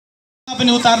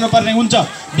पनि उतार्नु पर्ने हुन्छ।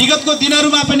 विगतको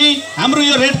दिनहरुमा पनि हाम्रो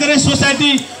यो रेड क्रस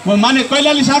सोसाइटी माने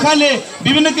कैलाली शाखाले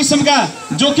विभिन्न किसिमका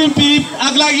जोखिम पीडित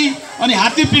आगलागी अनि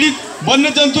हात्ती पीडित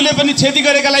वन्यजन्तुले पनि क्षति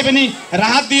गरेकालाई पनि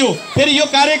राहत दियो। फेरि यो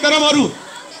कार्यक्रमहरु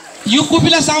यो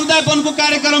कोपिला सामुदायिक वनको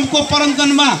कार्यक्रमको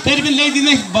प्राङ्गणमा फेरि पनि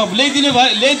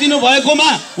ल्याइदिनु भएकोमा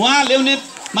उहाँ ल्याउने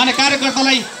माने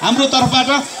कार्यकर्तालाई हाम्रो तर्फबाट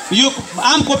यो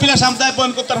आम कोपिला सामुदायिक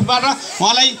वनको तर्फबाट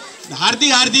उहाँलाई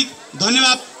हार्दिक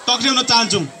धन्यवाद टक्र्याउन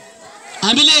चाहन्छौँ।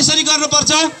 हामीले यसरी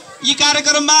गर्नुपर्छ। यी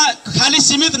कार्यक्रममा खाली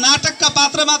सीमित नाटकका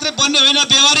पात्र मात्रै बन्ने होइन,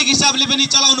 व्यवहारिक हिसाबले पनि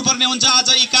चलाउनु पर्ने हुन्छ। आज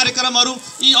यी कार्यक्रमहरू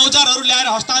यी औजारहरू ल्याएर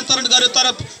हस्तान्तरण गर्यो, तर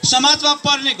समाजमा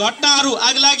पर्ने घटनाहरू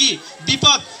आगलागी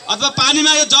विपद अथवा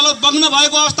पानीमा यो जल बग्न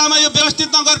भएको अवस्थामा यो व्यवस्थित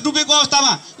नगर डुबेको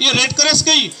अवस्थामा यो रेड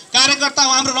क्रसकै कार्यकर्ता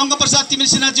हाम्रो रङ्गप्रसाद तिमिल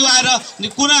सिन्हाज्यू आएर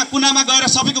कुनामा गएर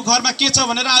सबैको घरमा के छ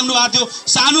भनेर आउनु भएको थियो।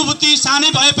 सहानुभूति सानै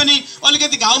भए पनि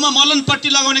अलिकति घाउमा मलनपट्टि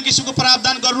लगाउने किसिमको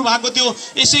प्रावधान गर्नु भएको थियो।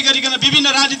 यसै गरिकन विभिन्न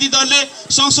राजनीतिक दलले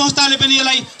सङ्घ संस्थाले पनि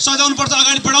यसलाई सजाउनु पर्छ,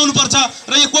 अगाडि बढाउनु पर्छ।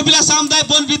 र यो कोपिला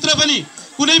सामुदायिक वनभित्र पनि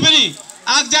कुनै पनि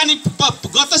आगजानी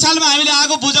गत सालमा हामीले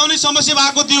आगो बुझाउने समस्या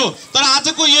भएको थियो, तर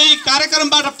आजको यही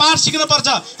कार्यक्रमबाट पाठ सिक्न पर्छ।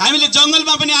 हामीले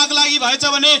जंगलमा पनि आग लागि भएछ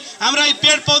भने हाम्रा यी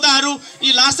पेड पौधाहरू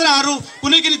यी लासराहरू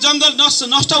कुनै पनि जंगल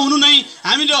नष्ट हुनु नै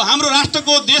हाम्रो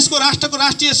राष्ट्रको देशको राष्ट्रको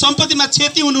राष्ट्रिय सम्पत्तिमा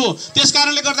क्षति हुनु हो।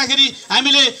 त्यसकारणले गर्दाखेरि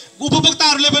हामीले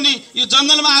उपभोक्ताहरूले पनि यो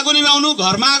जंगलमा आगो निभाउनु,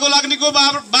 घरमा आगो लाग्नेको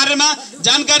बारेमा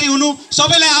जानकारी हुनु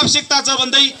सबैलाई आवश्यकता छ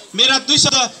भन्दै मेरा 2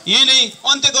 शब्द यही नै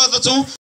अन्त्य गर्दछु।